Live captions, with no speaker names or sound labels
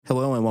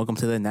and welcome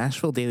to the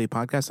Nashville Daily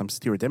Podcast. I'm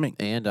Stuart Deming.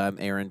 And I'm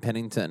Aaron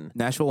Pennington.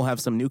 Nashville will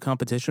have some new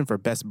competition for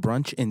best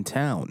brunch in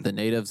town. The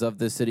natives of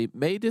this city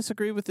may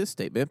disagree with this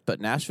statement, but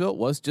Nashville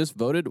was just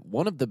voted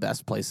one of the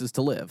best places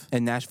to live.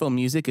 And Nashville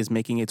music is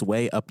making its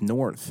way up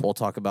north. We'll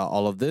talk about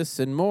all of this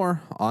and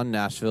more on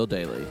Nashville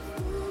Daily.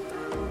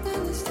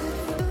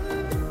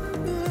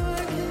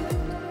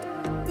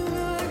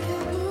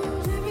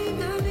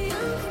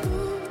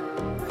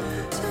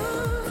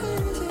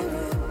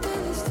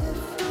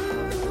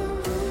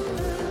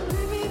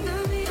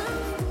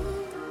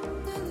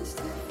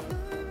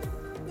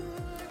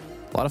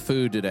 A lot of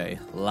food today.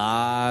 A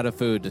lot of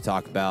food to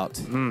talk about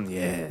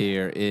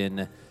here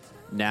in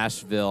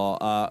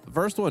Nashville.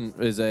 First one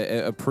is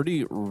a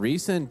pretty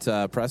recent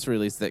press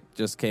release that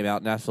just came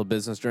out, Nashville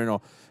Business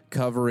Journal,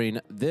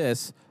 covering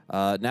this.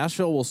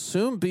 Nashville will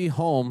soon be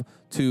home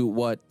to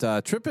what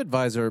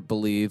TripAdvisor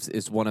believes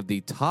is one of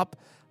the top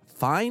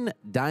fine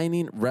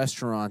dining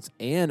restaurants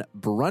and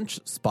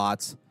brunch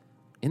spots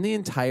in the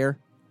entire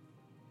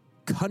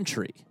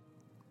country.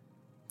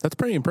 That's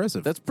pretty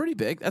impressive. That's pretty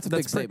big. That's a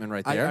big statement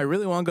right there. I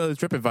really want to go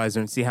to TripAdvisor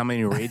and see how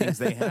many ratings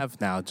they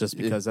have now, just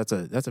because that's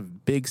a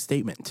big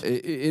statement.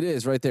 It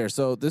is right there.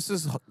 So this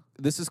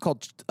is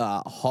called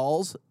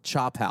Hall's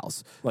Chop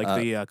House, Like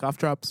the cough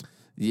drops.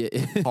 Yeah,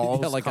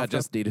 Hall's like I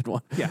just needed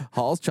one. Yeah.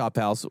 Hall's Chop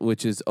House,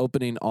 which is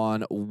opening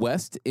on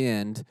West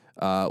End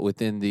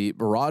within the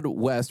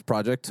Broadwest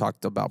project.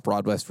 Talked about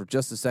Broadwest for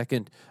just a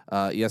second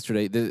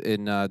yesterday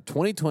in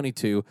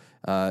 2022.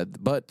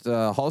 But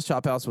Hall's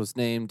Chop House was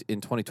named in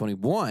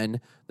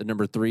 2021 the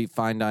number 3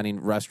 fine dining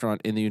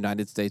restaurant in the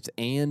United States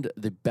and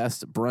the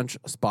best brunch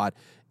spot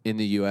in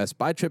the U.S.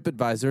 by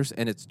TripAdvisor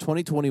and its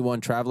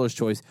 2021 Traveler's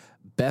Choice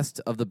Best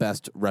of the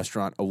Best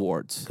Restaurant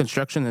Awards.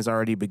 Construction has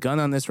already begun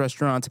on this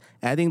restaurant,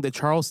 adding the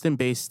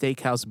Charleston-based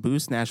steakhouse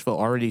boosts Nashville's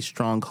already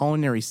strong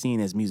culinary scene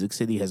as Music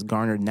City has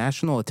garnered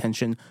national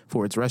attention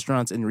for its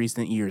restaurants in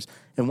recent years.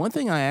 And one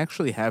thing I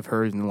actually have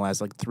heard in the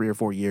last 3 or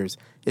 4 years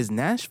is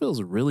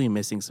Nashville's really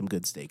missing some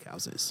good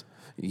steakhouses.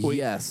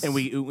 Yes.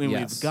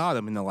 We've got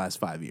them in the last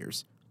 5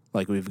 years.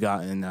 Like we've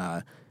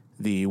gotten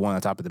the one on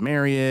top of the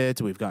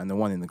Marriott. We've gotten the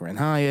one in the Grand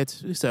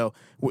Hyatt. So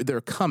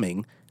they're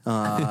coming,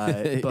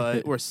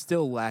 but we're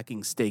still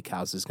lacking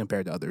steakhouses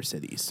compared to other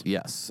cities.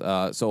 Yes.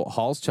 So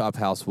Hall's Chop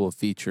House will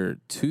feature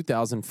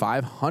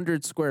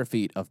 2,500 square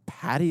feet of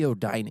patio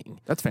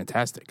dining. That's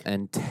fantastic.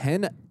 And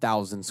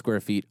 10,000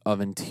 square feet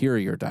of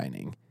interior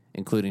dining,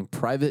 including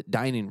private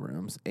dining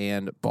rooms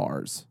and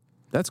bars.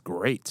 That's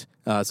great.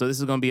 So this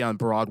is going to be on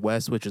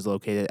Broadwest, which is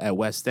located at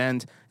West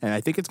End, and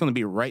I think it's going to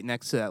be right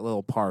next to that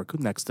little park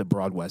next to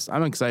Broadwest.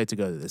 I'm excited to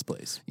go to this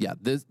place. Yeah,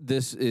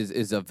 this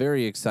is a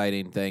very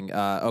exciting thing.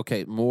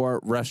 Okay, more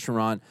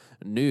restaurant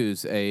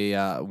news. A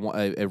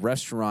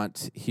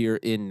restaurant here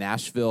in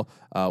Nashville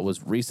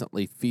was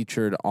recently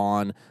featured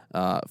on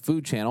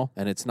Food Channel,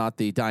 and it's not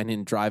the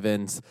Dine-In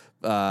Drive-Ins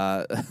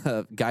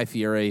Guy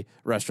Fieri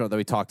restaurant that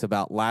we talked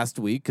about last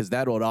week, because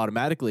that would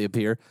automatically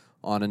appear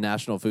on a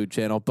national food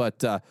channel.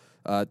 But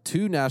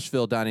 2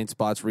 Nashville dining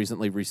spots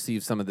recently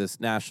received some of this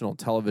national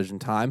television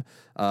time.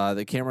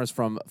 The cameras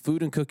from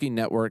Food and Cooking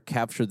Network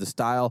captured the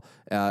style,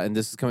 and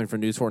this is coming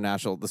from News 4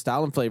 Nashville, the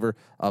style and flavor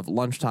of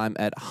lunchtime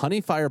at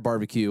Honey Fire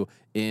Barbecue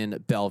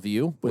in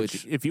Bellevue.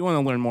 Which, if you want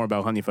to learn more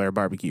about Honey Fire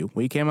Barbecue,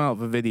 we came out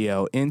with a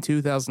video in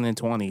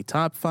 2020,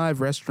 top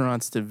 5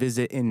 restaurants to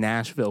visit in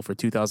Nashville for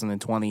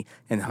 2020,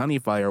 and Honey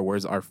Fire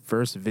was our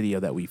first video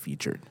that we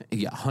featured.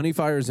 Yeah, Honey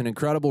Fire is an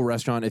incredible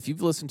restaurant. If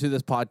you've listened to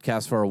this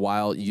podcast for a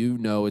while, you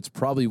know it's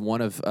probably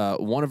one of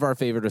our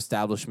favorite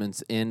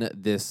establishments in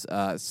this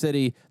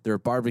city. Their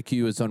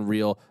barbecue is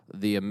unreal.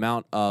 The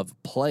amount of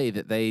play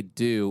that they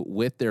do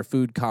with their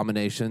food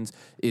combinations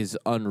is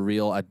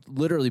unreal. I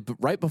literally,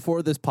 right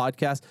before this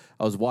podcast,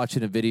 I was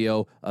watching a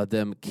video of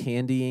them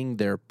candying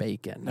their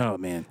bacon. Oh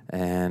man,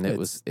 and it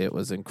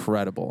was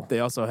incredible. They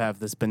also have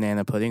this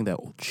banana pudding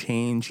that will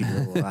change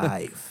your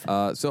life.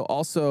 So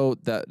also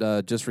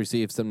that just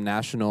received some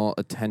national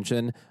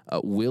attention.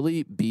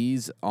 Willie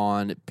B's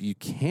on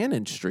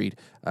Buchanan Street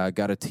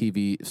got a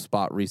TV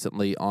spot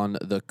recently on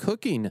the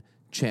Cooking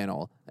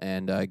Channel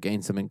and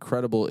gained some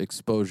incredible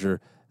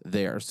exposure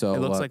there. So it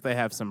looks like they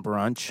have some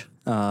brunch.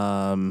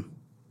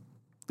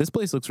 This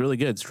place looks really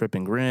good. It's Trip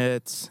and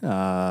Grits.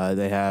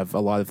 They have a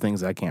lot of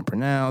things I can't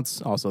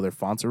pronounce. Also, their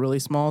fonts are really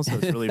small, so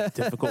it's really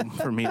difficult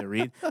for me to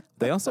read.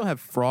 They also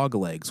have frog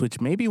legs, which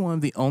may be one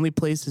of the only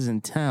places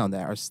in town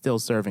that are still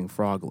serving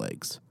frog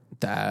legs.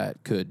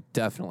 That could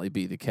definitely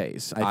be the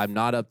case. I'm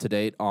not up to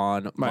date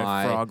on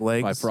my frog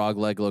legs. My frog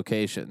leg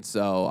location,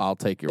 so I'll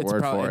take your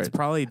word for it. It's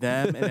probably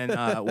them. And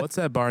then what's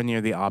that bar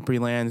near the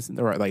Opryland?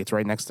 It's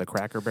right next to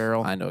Cracker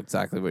Barrel. I know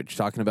exactly what you're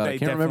talking about. I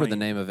can't remember the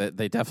name of it.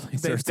 They definitely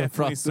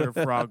serve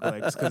frog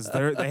legs because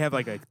they have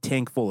like a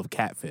tank full of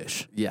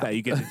catfish. Yeah, that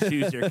you get to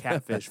choose your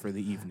catfish for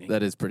the evening.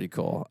 That is pretty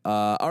cool.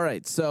 All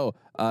right, so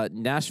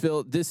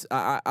Nashville. This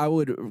I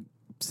would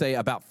say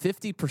about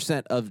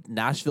 50% of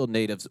Nashville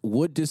natives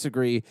would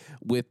disagree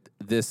with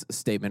this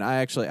statement.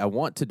 I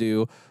want to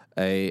do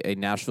a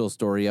Nashville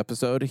story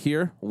episode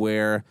here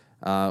where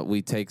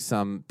We take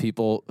some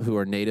people who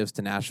are natives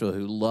to Nashville,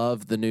 who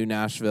love the new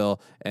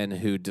Nashville and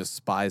who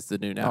despise the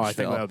new Nashville. Oh, I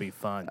think that would be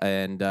fun.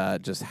 And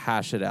just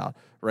hash it out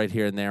right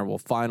here and there. We'll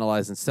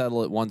finalize and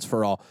settle it once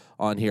for all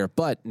on here.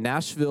 But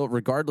Nashville,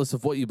 regardless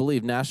of what you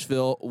believe,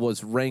 Nashville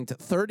was ranked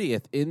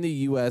 30th in the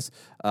U.S.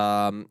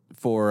 By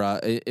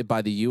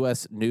the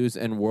U.S. News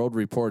and World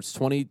Report's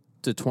 20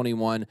 to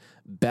 21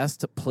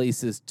 best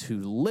places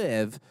to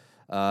live.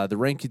 The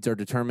rankings are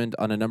determined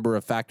on a number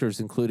of factors,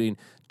 including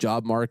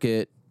job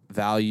market,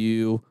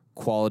 value,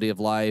 quality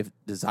of life,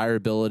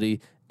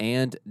 desirability,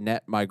 and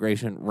net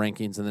migration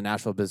rankings, and the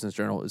Nashville Business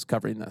Journal is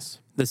covering this.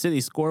 The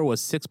city's score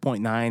was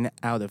 6.9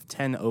 out of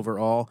 10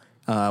 overall.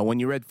 When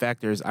you read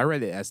factors, I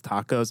read it as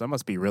tacos. I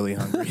must be really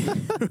hungry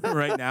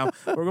right now.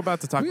 We're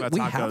about to talk about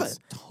tacos.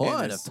 We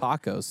have a ton of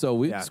tacos, so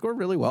we scored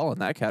really well in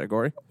that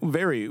category.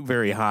 Very,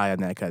 very high in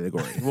that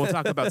category. We'll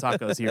talk about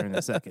tacos here in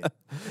a second.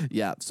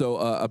 Yeah, so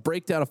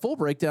a full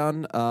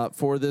breakdown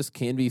for this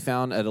can be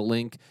found at a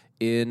link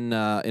in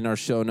our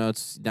show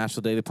notes,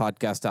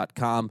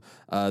 nationaldatapodcast.com.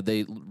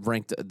 They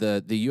ranked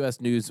the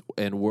U.S. News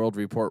and World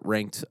Report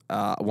ranked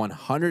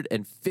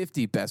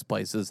 150 best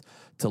places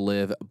to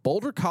live.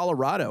 Boulder,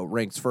 Colorado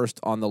ranks first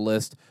on the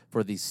list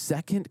for the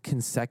second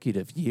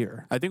consecutive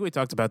year. I think we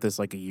talked about this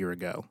like a year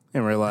ago,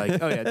 and we're like,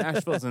 oh yeah,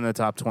 Nashville's in the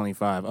top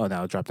 25. Oh,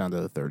 now it dropped down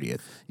to the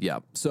 30th. Yeah,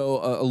 so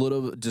a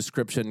little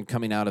description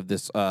coming out of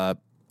this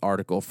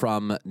article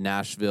from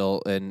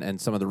Nashville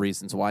and some of the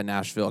reasons why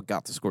Nashville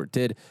got the score it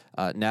did.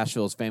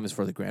 Nashville is famous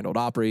for the Grand Ole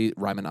Opry,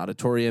 Ryman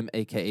Auditorium,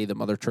 a.k.a. the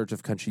Mother Church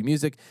of Country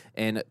Music,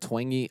 and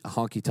twangy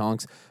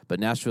honky-tonks.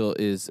 But Nashville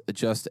is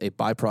just a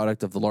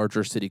byproduct of the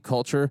larger city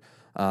culture.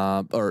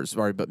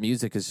 But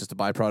music is just a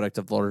byproduct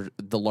of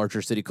the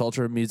larger city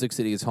culture. Music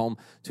City is home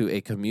to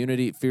a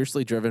community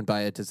fiercely driven by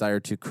a desire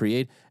to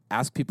create,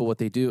 ask people what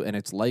they do, and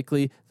it's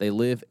likely they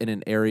live in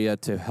an area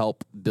to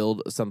help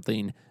build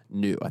something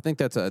new. I think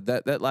that's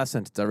that last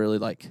sentence I really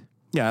like.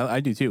 Yeah, I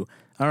do too.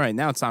 All right,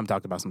 now it's time to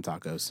talk about some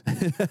tacos.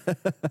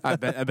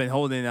 I've been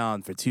holding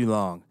on for too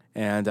long.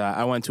 And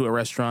I went to a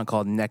restaurant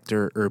called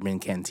Nectar Urban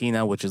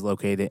Cantina, which is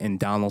located in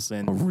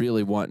Donaldson. I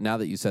really want, now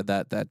that you said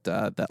that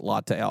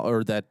latte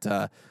or that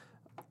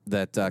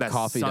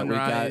coffee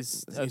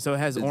Sunrise, that we got. So it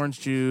has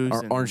orange juice.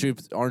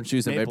 Orange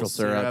juice and maple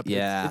syrup.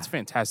 Yeah. It's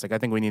fantastic. I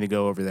think we need to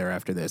go over there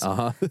after this.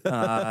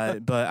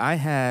 But I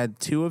had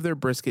 2 of their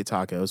brisket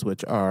tacos,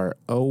 which are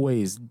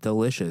always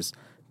delicious.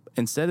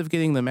 Instead of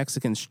getting the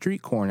Mexican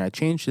street corn, I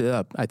changed it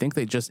up. I think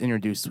they just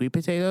introduced sweet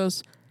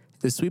potatoes.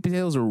 The sweet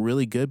potatoes were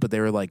really good, but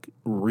they were like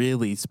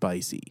really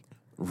spicy.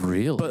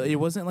 Really? But it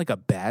wasn't like a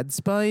bad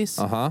spice.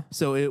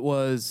 So it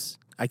was,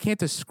 I can't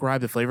describe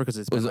the flavor because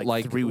it's been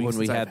like 3 weeks when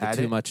we since had I've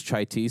the too much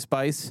chai tea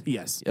spice?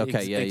 Yes.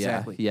 Okay,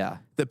 exactly. Yeah.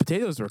 The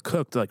potatoes were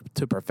cooked like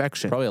to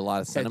perfection. Probably a lot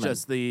of It's cinnamon.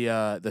 just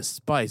the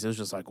spice. It was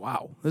just like,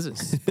 wow, this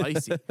is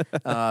spicy.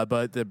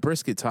 But the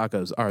brisket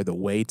tacos are the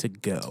way to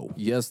go.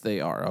 Yes,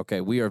 they are.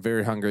 Okay, we are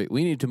very hungry.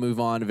 We need to move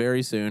on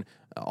very soon,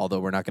 although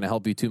we're not going to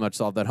help you too much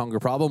solve that hunger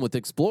problem with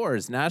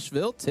Explorers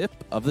Nashville Tip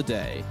of the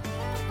Day.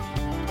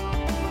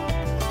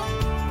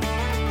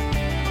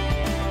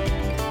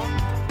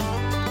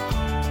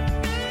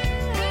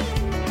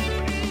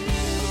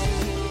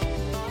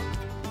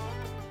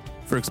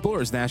 For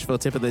Explorers Nashville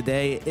Tip of the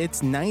Day,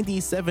 it's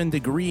 97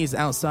 degrees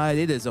outside.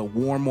 It is a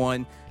warm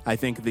one. I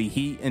think the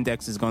heat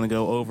index is going to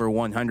go over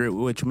 100,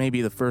 which may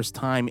be the first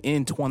time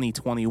in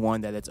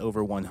 2021 that it's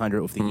over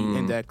 100 with the heat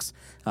index,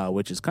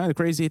 which is kind of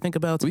crazy to think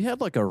about. We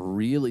had like a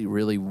really,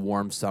 really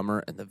warm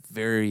summer in the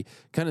very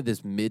kind of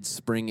this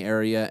mid-spring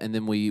area, and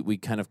then we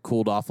kind of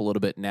cooled off a little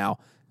bit now.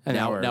 And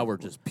now we're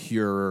just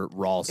pure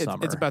raw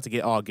summer. It's about to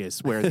get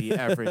August, where the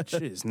average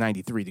is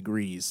 93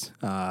 degrees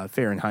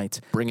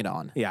Fahrenheit. Bring it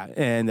on. Yeah,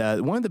 and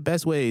one of the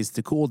best ways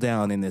to cool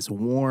down in this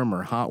warm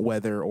or hot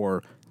weather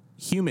or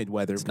humid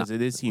weather, because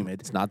it is humid.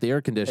 It's not the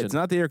air conditioning. It's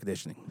not the air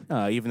conditioning,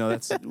 even though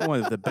that's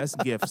one of the best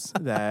gifts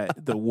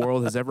that the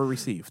world has ever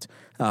received.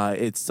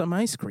 It's some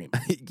ice cream.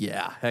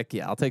 Yeah, heck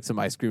yeah. I'll take some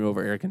ice cream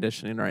over air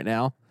conditioning right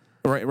now.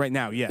 Right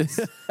now, yes.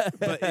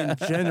 But in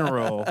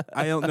general,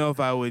 I don't know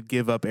if I would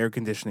give up air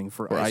conditioning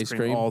for ice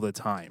cream all the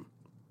time.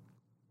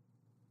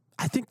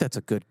 I think that's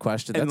a good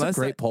question. That's a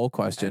great poll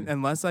question.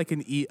 Unless I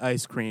can eat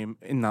ice cream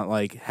and not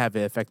like have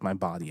it affect my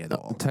body at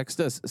all. Text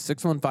us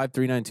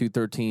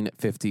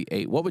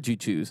 615-392-1358. What would you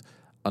choose?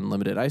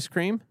 Unlimited ice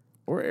cream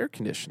or air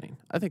conditioning?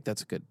 I think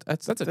that's a good.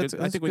 That's a good.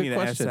 I think we need to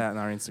ask that on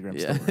our Instagram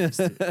stories.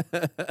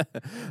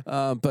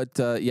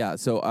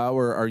 So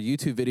our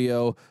YouTube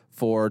video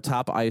for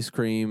top ice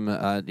cream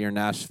near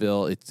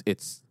Nashville.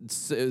 It's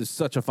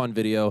such a fun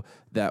video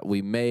that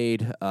we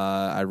made.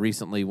 I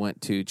recently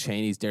went to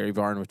Cheney's Dairy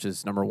Barn, which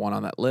is number 1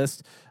 on that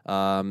list.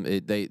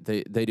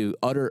 They do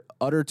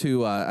utter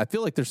to. I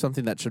feel like there's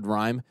something that should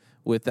rhyme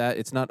with that.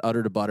 It's not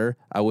udder to butter.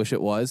 I wish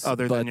it was.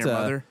 Other than your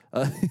mother?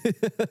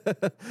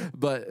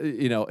 But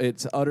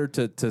it's udder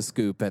to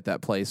scoop at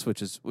that place,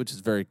 which is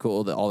very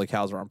cool that all the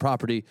cows are on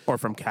property. Or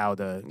from cow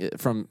to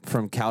from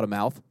cow to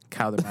mouth.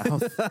 Cow to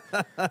mouth.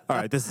 All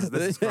right, this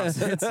is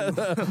crossing some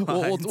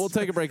We'll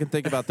take a break and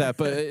think about that.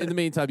 But in the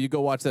meantime, you go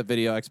watch that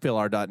video,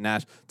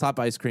 xplr.nash, top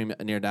ice cream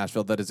near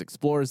Nashville. That is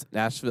Explorer's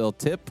Nashville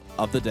tip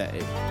of the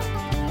day.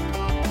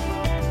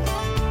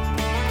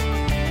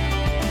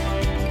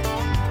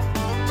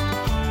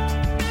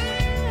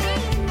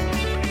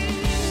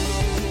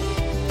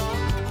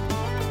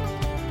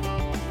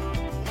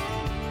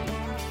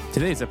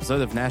 Today's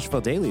episode of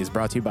Nashville Daily is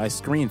brought to you by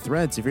Screen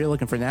Threads. If you're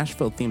looking for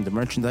Nashville-themed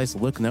merchandise,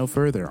 look no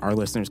further. Our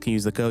listeners can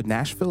use the code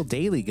Nashville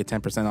Daily, get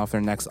 10% off their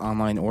next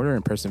online order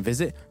in-person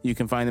visit. You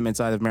can find them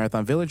inside of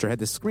Marathon Village or head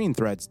to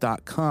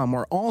screenthreads.com.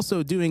 We're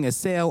also doing a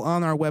sale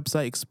on our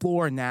website,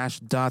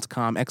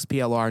 explorernash.com,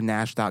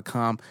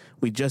 xplrnash.com.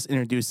 We just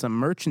introduced some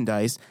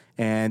merchandise,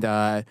 and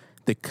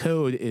the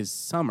code is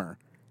SUMMER,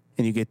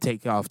 and you get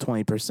take off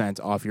 20%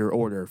 off your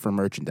order for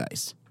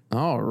merchandise.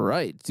 All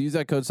right. So use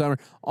that code SUMMER.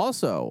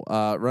 Also,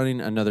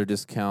 running another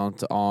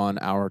discount on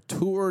our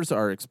tours,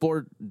 our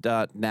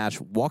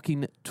Explore.Nash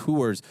walking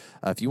tours.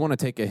 If you want to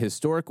take a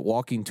historic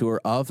walking tour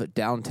of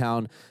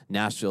downtown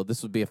Nashville,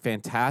 this would be a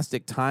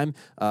fantastic time.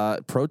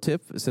 Pro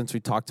tip, since we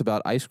talked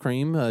about ice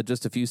cream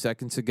just a few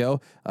seconds ago,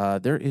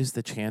 there is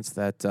the chance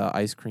that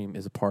ice cream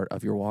is a part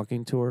of your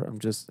walking tour. I'm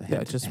just right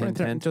on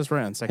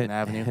 2nd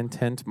Avenue.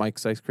 Hint,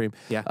 Mike's Ice Cream.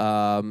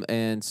 Yeah.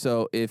 And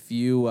so if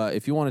you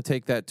want to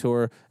take that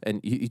tour, and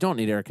you don't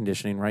need air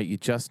conditioning, right? You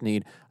just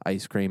need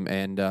ice cream.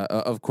 And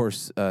of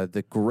course,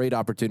 the great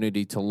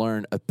opportunity to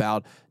learn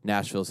about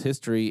Nashville's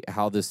history,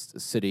 how this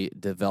city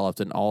developed,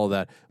 and all of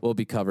that will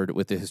be covered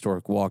with the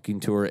historic walking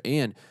tour.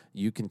 And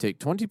you can take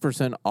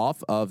 20%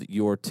 off of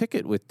your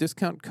ticket with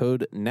discount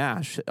code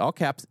NASH, all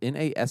caps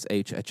NASH,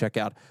 at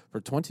checkout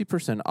for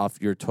 20% off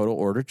your total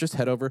order. Just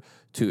head over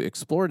to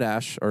Explore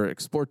Nash or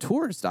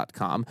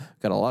exploretours.com.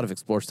 Got a lot of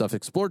Explore stuff.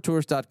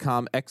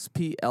 Exploretours.com,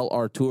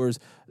 XPLRtours.com.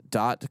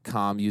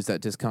 Use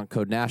that discount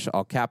code NASH,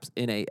 all caps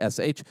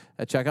NASH,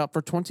 at checkout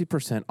for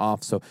 20%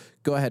 off. So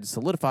go ahead and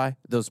solidify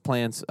those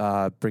plans.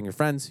 Bring your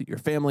friends, your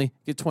family,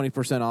 get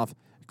 20% off.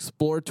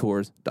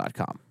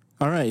 Exploretours.com.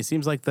 All right. It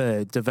seems like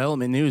the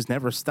development news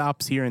never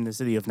stops here in the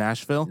city of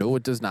Nashville. No,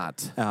 it does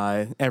not.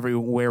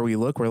 Everywhere we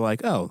look, we're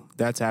like, oh,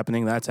 that's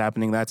happening, that's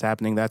happening, that's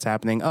happening, that's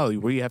happening. Oh,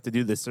 we have to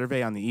do this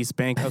survey on the East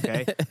Bank.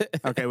 Okay.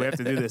 Okay, we have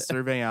to do this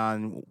survey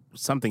on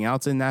something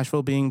else in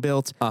Nashville being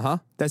built. Uh-huh.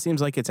 That seems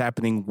like it's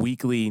happening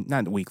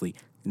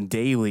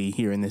daily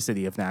here in the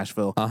city of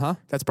Nashville. Uh-huh.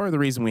 That's part of the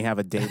reason we have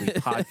a daily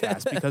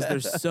podcast, because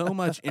there's so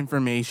much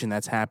information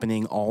that's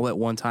happening all at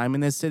one time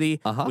in this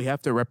city. Uh-huh. We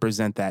have to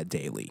represent that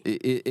daily.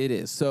 It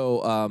is.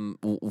 So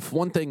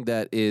one thing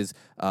that is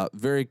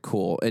very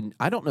cool, and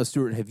I don't know,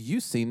 Stuart, have you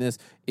seen this?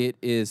 It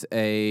is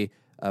a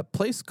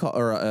place called,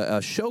 or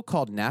a show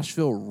called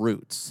Nashville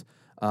Roots.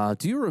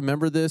 Do you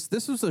remember this?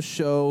 This was a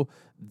show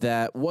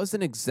that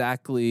wasn't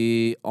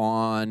exactly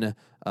on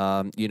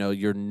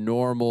your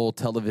normal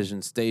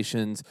television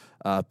stations,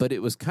 but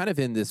it was kind of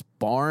in this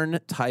barn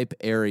type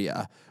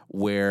area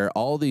where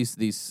all these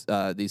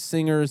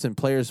singers and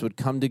players would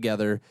come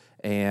together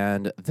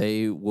and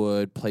they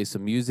would play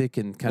some music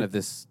and kind of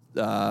this.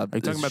 Are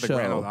you talking about the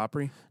Grand Ole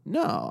Opry?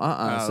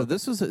 No, So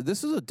this is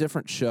a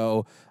different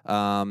show,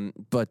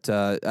 but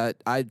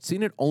I'd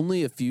seen it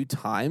only a few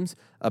times.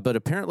 But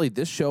apparently,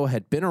 this show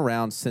had been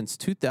around since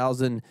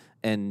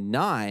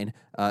 2009.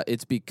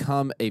 It's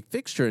become a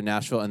fixture in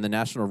Nashville and the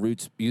National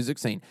Roots music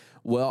scene.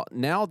 Well,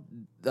 now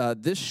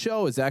this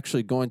show is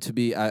actually going to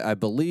be, I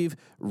believe,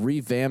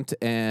 revamped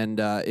and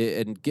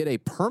get a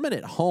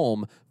permanent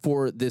home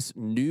for this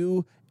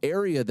new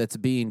area that's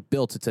being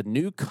built. It's a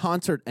new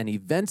concert and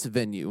events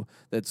venue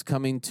that's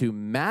coming to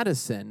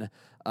Madison,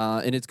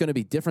 and it's going to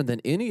be different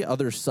than any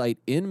other site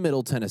in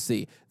Middle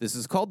Tennessee. This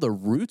is called the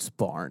Roots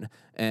Barn,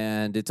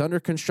 and it's under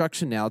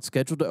construction now. It's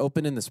scheduled to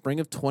open in the spring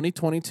of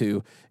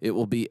 2022. It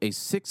will be a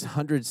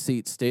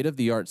 600-seat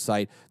state-of-the-art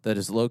site that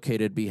is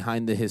located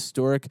behind the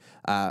historic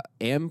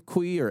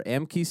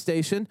Amqui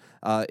station.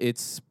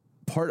 It's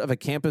part of a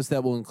campus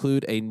that will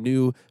include a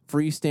new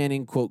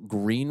freestanding, quote,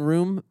 green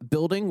room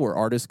building where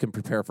artists can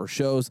prepare for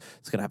shows.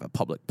 It's going to have a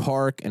public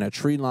park and a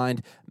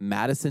tree-lined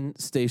Madison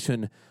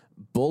Station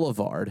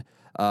Boulevard.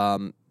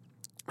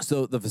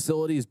 So the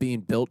facility is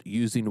being built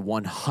using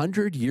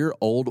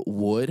 100-year-old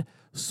wood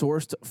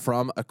sourced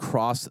from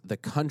across the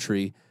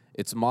country.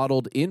 It's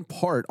modeled in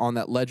part on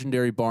that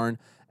legendary barn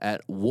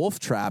at Wolf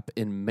Trap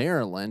in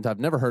Maryland. I've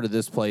never heard of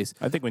this place.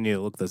 I think we need to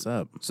look this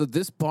up. So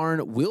this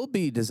barn will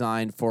be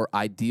designed for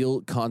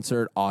ideal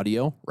concert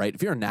audio, right?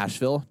 If you're in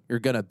Nashville, you're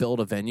going to build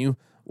a venue.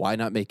 Why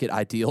not make it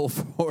ideal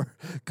for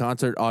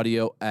concert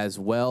audio as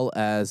well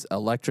as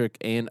electric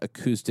and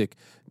acoustic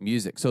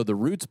music? So the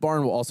Roots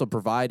Barn will also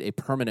provide a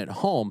permanent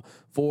home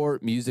for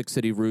Music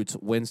City Roots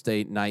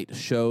Wednesday night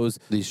shows,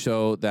 the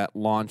show that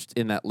launched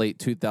in that late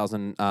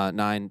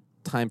 2009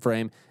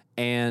 timeframe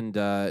and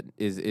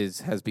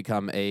has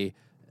become a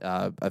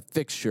a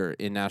fixture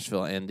in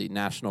Nashville and the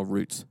national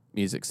roots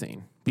music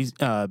scene.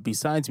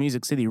 Besides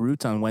Music City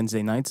Roots on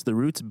Wednesday nights, the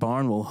Roots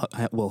Barn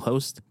will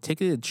host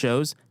ticketed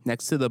shows.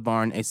 Next to the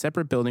barn, a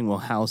separate building will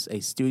house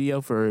a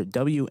studio for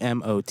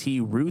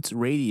WMOT Roots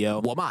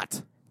Radio.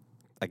 Wamont,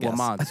 I guess.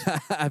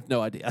 Wamont. I have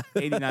no idea.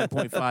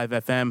 89.5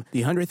 FM,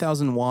 the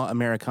 100,000 watt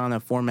Americana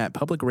format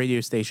public radio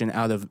station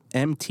out of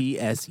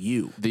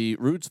MTSU. The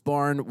Roots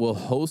Barn will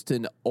host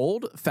an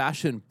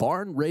old-fashioned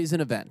barn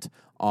raising event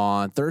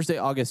on Thursday,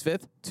 August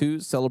 5th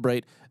to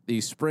celebrate the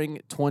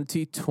spring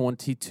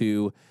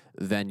 2022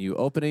 venue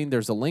opening.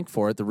 There's a link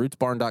for it,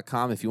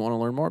 therootsbarn.com, if you want to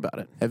learn more about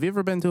it. Have you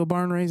ever been to a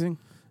barn raising?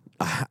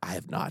 I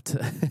have not.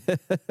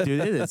 Dude,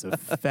 it is a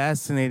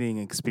fascinating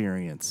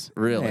experience.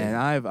 Really? And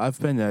I've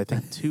been to, I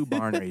think, 2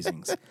 barn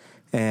raisings.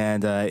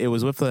 And it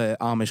was with the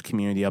Amish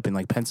community up in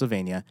like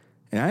Pennsylvania.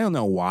 And I don't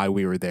know why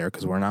we were there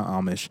because we're not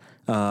Amish.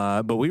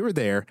 But we were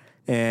there.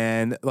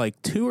 And like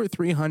 200 or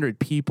 300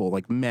 people,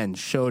 like men,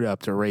 showed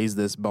up to raise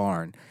this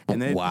barn. And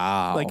then,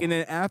 Wow. like in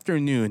the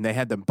afternoon, they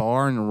had the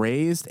barn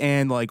raised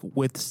and like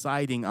with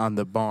siding on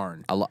the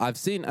barn. I've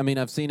seen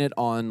it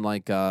on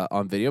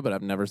on video, but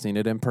I've never seen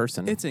it in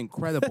person. It's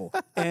incredible.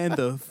 And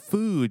the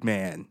food,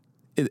 man,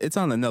 it's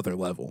on another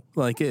level.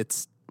 Like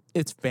it's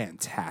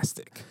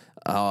fantastic.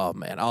 Oh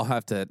man, I'll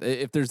have to,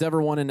 if there's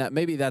ever one in that,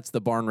 maybe that's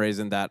the barn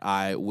raising that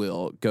I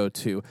will go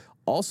to.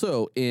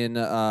 Also, in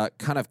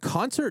kind of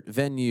concert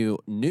venue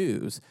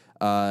news,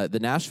 the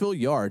Nashville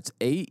Yards,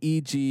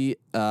 AEG,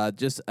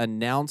 just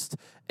announced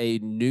a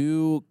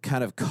new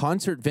kind of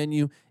concert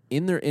venue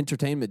in their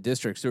entertainment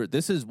district. So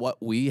this is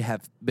what we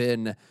have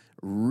been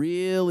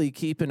really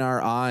keeping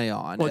our eye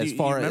on. Well, as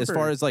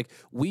far as like,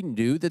 we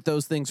knew that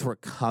those things were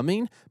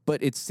coming,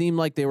 but it seemed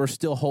like they were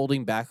still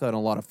holding back on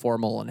a lot of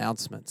formal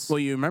announcements. Well,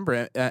 you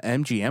remember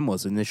MGM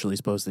was initially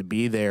supposed to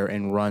be there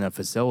and run a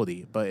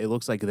facility, but it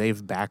looks like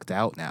they've backed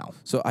out now.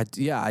 So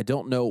I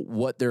don't know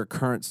what their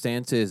current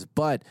stance is,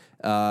 but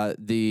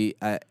the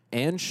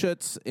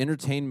Anschutz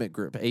Entertainment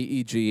Group,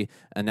 AEG,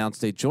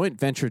 announced a joint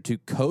venture to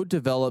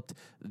co-develop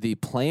the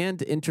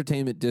planned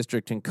entertainment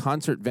district and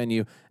concert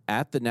venue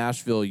at the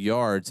Nashville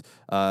Yards.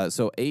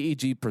 So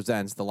AEG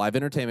Presents, the live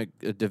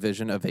entertainment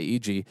division of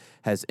AEG,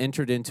 has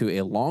entered into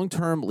a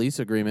long-term lease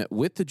agreement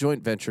with the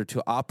joint venture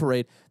to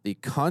operate the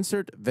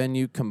concert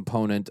venue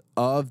component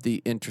of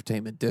the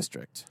entertainment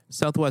district.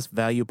 Southwest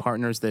Value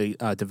Partners, the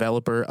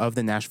developer of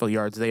the Nashville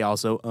Yards, they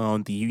also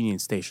own the Union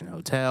Station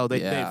Hotel.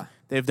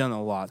 They've done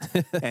a lot.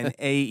 And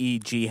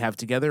AEG have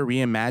together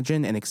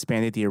reimagined and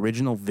expanded the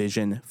original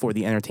vision for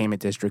the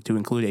entertainment district to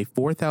include a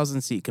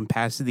 4,000-seat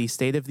capacity,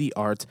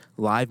 state-of-the-art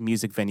live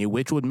music venue,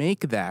 which would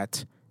make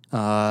that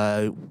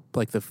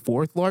like the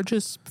 4th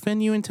largest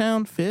venue in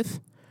town, 5th.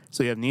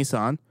 So you have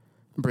Nissan,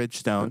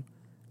 Bridgestone,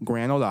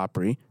 Grand Ole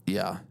Opry.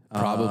 Yeah,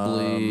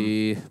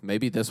 probably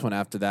maybe this one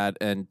after that,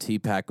 and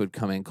TPAC would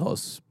come in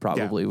close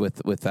probably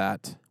with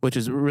that. Which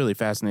is really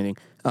fascinating.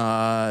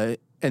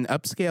 An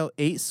upscale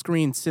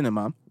 8-screen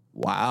cinema.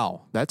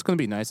 Wow. That's going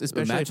to be nice,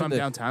 especially if I'm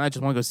downtown. I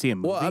just want to go see a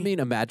movie. Well, I mean,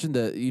 imagine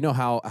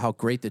how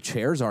great the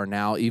chairs are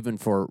now, even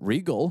for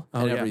Regal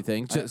and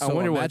everything. I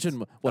wonder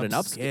imagine what an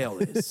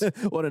upscale is.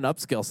 What an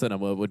upscale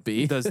cinema would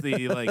be. Does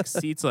the like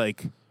seats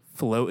like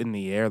float in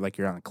the air like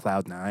you're on a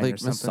cloud 9 like or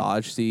something?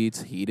 Massage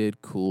seats,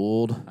 heated,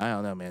 cooled. I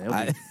don't know,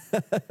 man.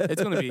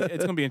 It's gonna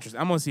be interesting.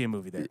 I'm gonna see a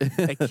movie there.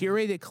 A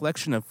curated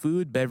collection of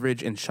food,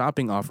 beverage, and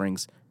shopping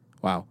offerings.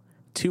 Wow.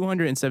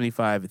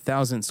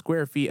 275,000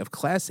 square feet of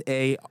Class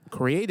A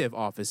creative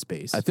office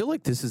space. I feel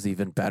like this is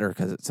even better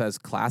because it says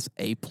Class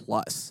A+.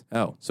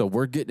 Oh. So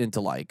we're getting into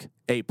like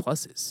A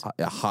pluses.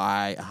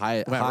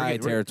 high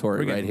territory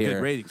we're right getting here.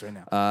 Good ratings right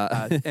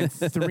now. And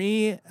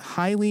 3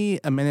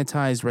 highly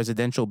amenitized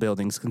residential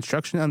buildings.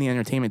 Construction on the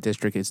entertainment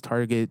district is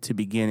targeted to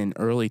begin in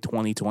early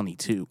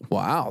 2022.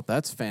 Wow,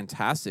 that's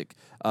fantastic.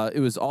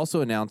 It was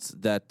also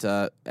announced that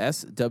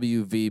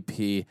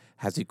SWVP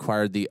has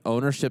acquired the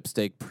ownership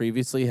stake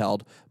previously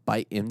held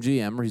by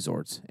MGM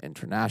Resorts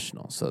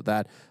International. So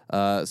that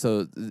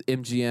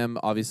MGM,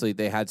 obviously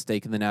they had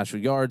stake in the Nashville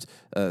Yards.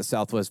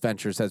 Southwest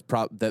Ventures has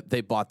that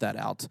they bought that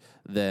out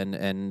then,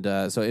 and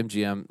so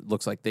MGM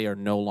looks like they are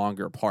no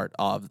longer part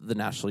of the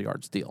Nashville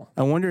Yards deal.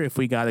 I wonder if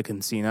we got a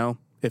casino,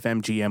 if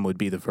MGM would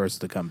be the first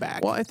to come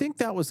back. Well, I think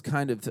that was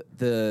kind of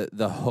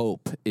the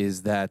hope,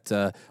 is that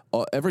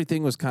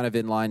everything was kind of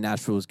in line.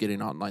 Nashville was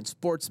getting online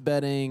sports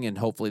betting, and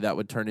hopefully that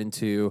would turn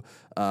into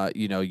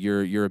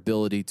your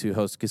ability to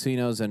host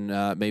casinos, and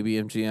maybe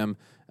MGM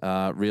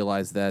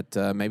realize that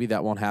maybe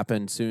that won't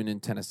happen soon in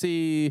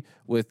Tennessee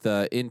with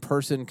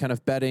in-person kind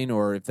of betting,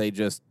 or if they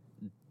just,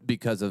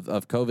 because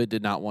of COVID,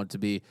 did not want to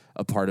be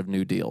a part of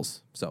new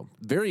deals. So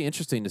very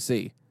interesting to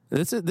see.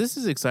 This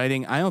is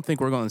exciting. I don't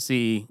think we're going to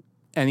see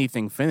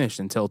anything finished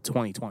until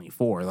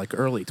 2024, like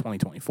early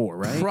 2024,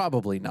 right?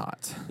 Probably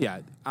not. Yeah,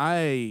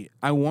 I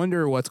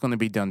wonder what's going to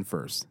be done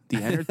first,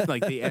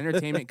 the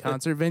entertainment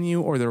concert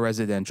venue or the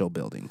residential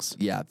buildings.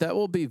 Yeah, that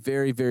will be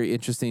very, very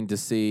interesting to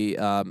see.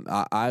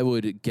 I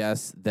would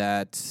guess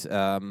that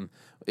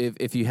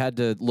if you had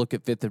to look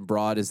at Fifth and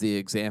Broad as the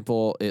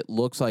example, it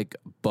looks like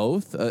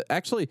both.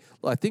 Actually,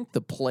 I think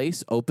the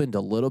place opened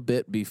a little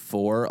bit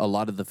before a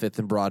lot of the Fifth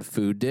and Broad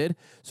food did,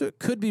 so it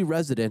could be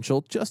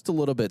residential, just a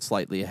little bit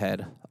slightly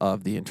ahead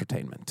of the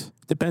entertainment.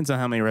 Depends on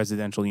how many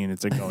residential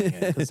units are going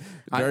in. 'Cause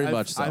Very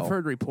much so. I've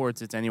heard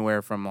reports it's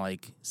anywhere from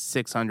like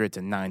 600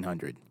 to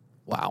 900.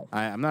 Wow.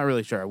 I'm not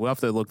really sure. We'll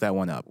have to look that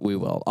one up. We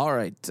will. All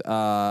right.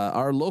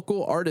 Our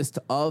local artist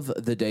of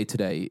the day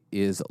today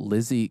is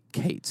Lizzie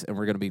Cates, and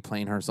we're going to be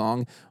playing her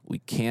song, We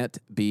Can't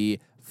Be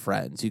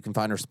Friends. You can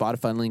find her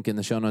Spotify link in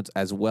the show notes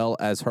as well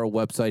as her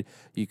website.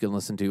 You can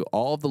listen to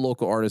all of the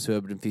local artists who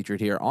have been featured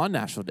here on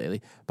Nashville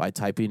Daily by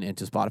typing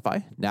into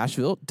Spotify,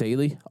 Nashville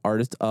Daily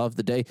Artist of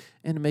the Day.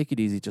 And to make it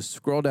easy, just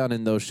scroll down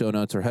in those show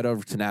notes or head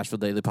over to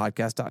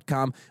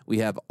NashvilleDailyPodcast.com. We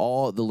have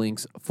all the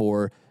links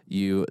for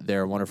you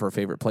there. One of her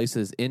favorite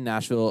places in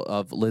Nashville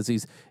of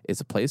Lizzie's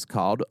is a place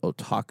called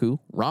Otaku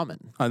Ramen.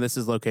 This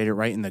is located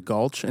right in the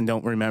Gulch, and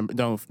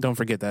don't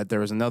forget that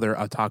there was another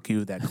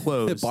Otaku that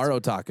closed. Bar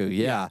Otaku,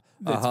 yeah.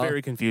 It's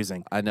very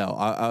confusing. I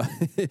know.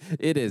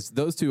 It is.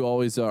 Those two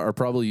always are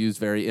probably used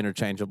very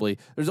interchangeably.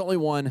 There's only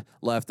one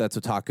left. That's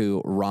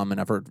Otaku Ramen.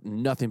 I've heard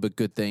nothing but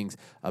good things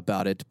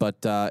about it.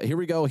 But here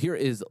we go. Here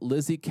is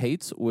Lizzie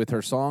Cates with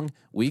her song,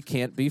 We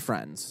Can't Be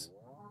Friends.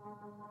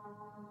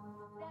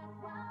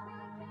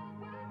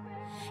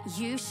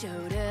 You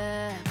showed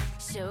up,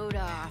 showed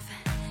off,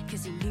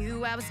 'cause you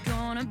knew I was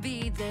gonna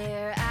be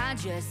there. I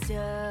dressed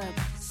up,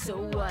 so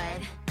what?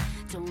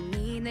 Don't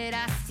mean that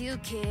I still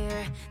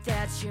care.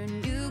 That your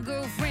new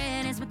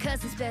girlfriend is my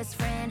cousin's best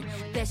friend.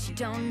 Bet she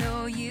don't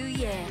know you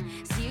yet.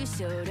 So you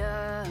showed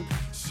up,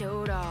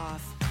 showed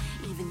off,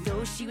 even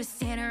though she was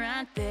standing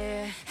right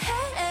there.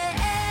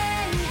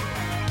 Hey,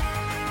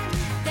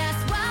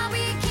 that's why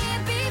we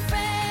can't be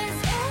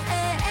friends.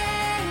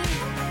 Hey,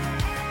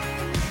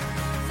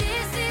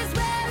 this is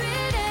where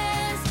it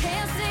ends.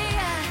 Can't say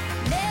I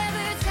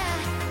never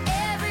tried.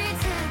 Every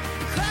time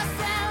you cross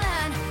that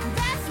line,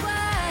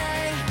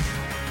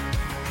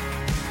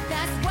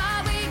 that's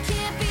why we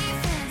can't be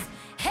friends.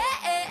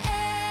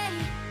 Hey,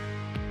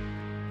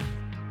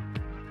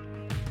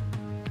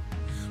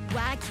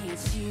 why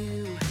can't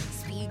you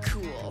speak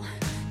cool?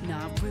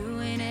 Not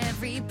ruin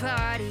every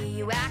party.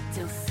 You act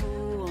a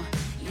fool,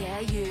 yeah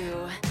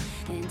you.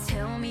 And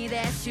tell me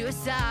that you're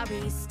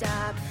sorry.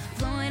 Stop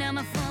blowing on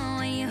my phone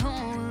when you're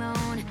home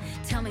alone.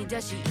 Tell me,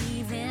 does she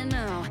even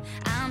know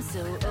I'm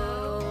so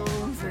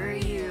over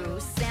you?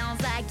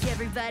 Sounds like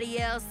everybody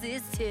else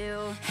is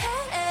too.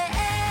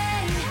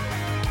 Hey,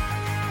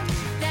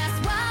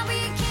 that's why we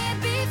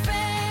can't be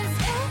friends.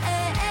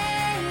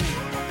 Hey,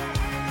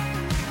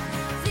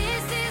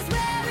 this is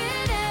where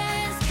it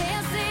ends.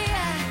 Can't say I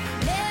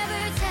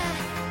never tried.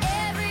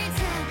 Every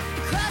time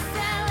you cross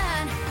that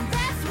line,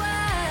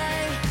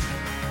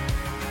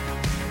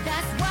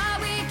 that's why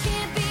we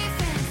can't be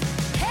friends.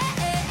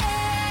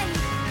 Hey,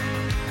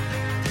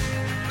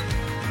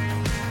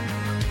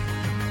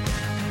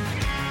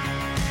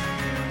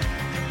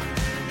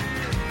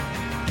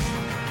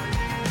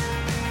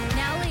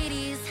 now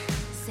ladies,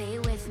 say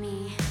it with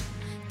me.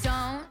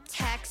 Don't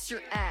text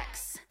your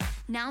ex.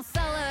 Now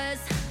fellas,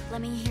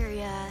 let me hear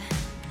ya.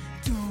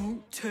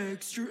 Don't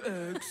text your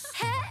ex.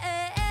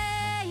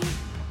 Hey,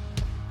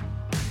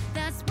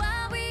 that's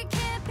why we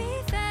can't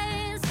be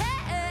friends.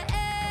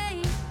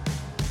 Hey,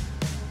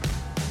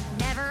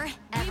 never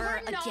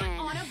ever again.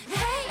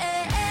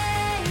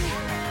 Hey,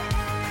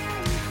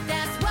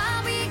 that's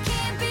why we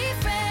can't be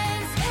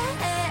friends.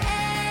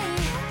 Hey,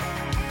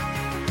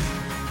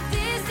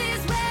 this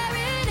is where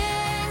it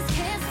ends.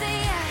 Can't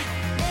say I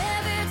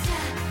never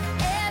tried.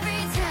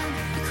 Every time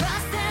you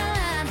cross that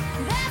line,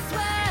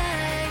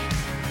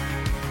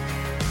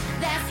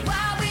 that's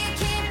why we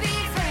can't be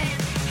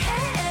friends.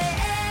 Hey,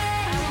 I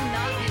will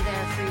not be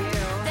there for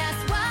you.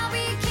 That's why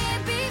we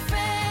can't be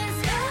friends.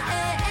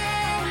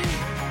 Hey,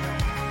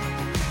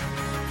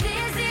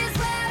 this is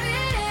where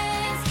it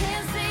ends.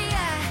 Can't say I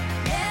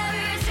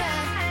never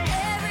tried.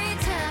 Every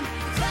time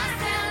you cross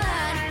that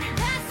line,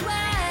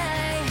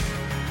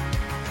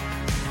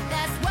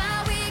 that's why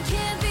we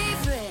can't be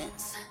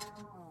friends.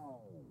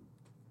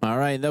 All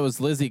right, that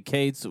was Lizzie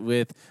Cates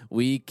with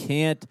We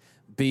Can't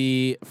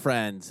Be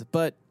Friends.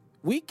 But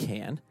we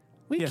can.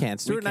 We Yeah, can.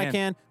 Stuart we and I can.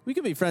 can. We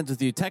can be friends with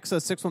you. Text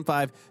us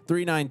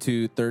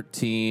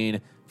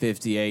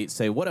 615-392-1358.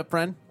 Say, what up,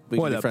 friend? We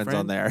What can be up, friends friend?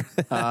 on there.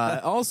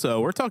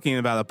 Also, we're talking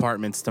about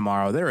apartments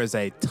tomorrow. There is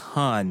a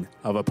ton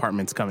of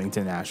apartments coming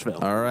to Nashville.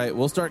 All right,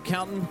 we'll start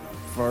counting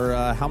for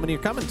how many are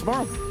coming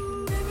tomorrow.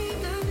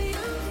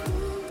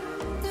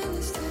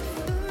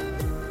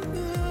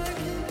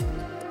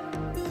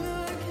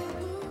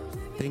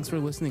 Thanks for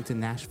listening to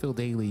Nashville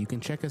Daily. You can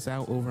check us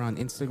out over on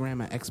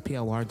Instagram at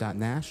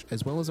xplr.nash,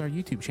 as well as our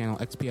YouTube channel,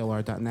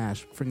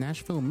 xplr.nash. For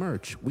Nashville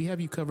merch, we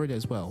have you covered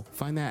as well.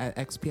 Find that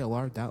at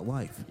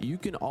xplr.life. You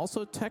can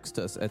also text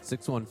us at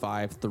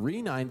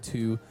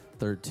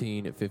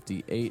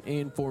 615-392-1358.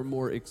 And for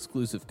more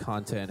exclusive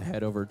content,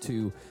 head over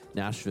to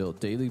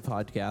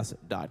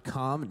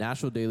NashvilleDailyPodcast.com.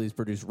 Nashville Daily is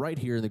produced right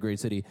here in the great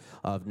city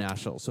of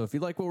Nashville. So if you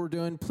like what we're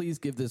doing, please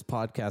give this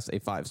podcast a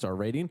 5-star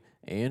rating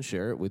and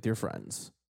share it with your friends.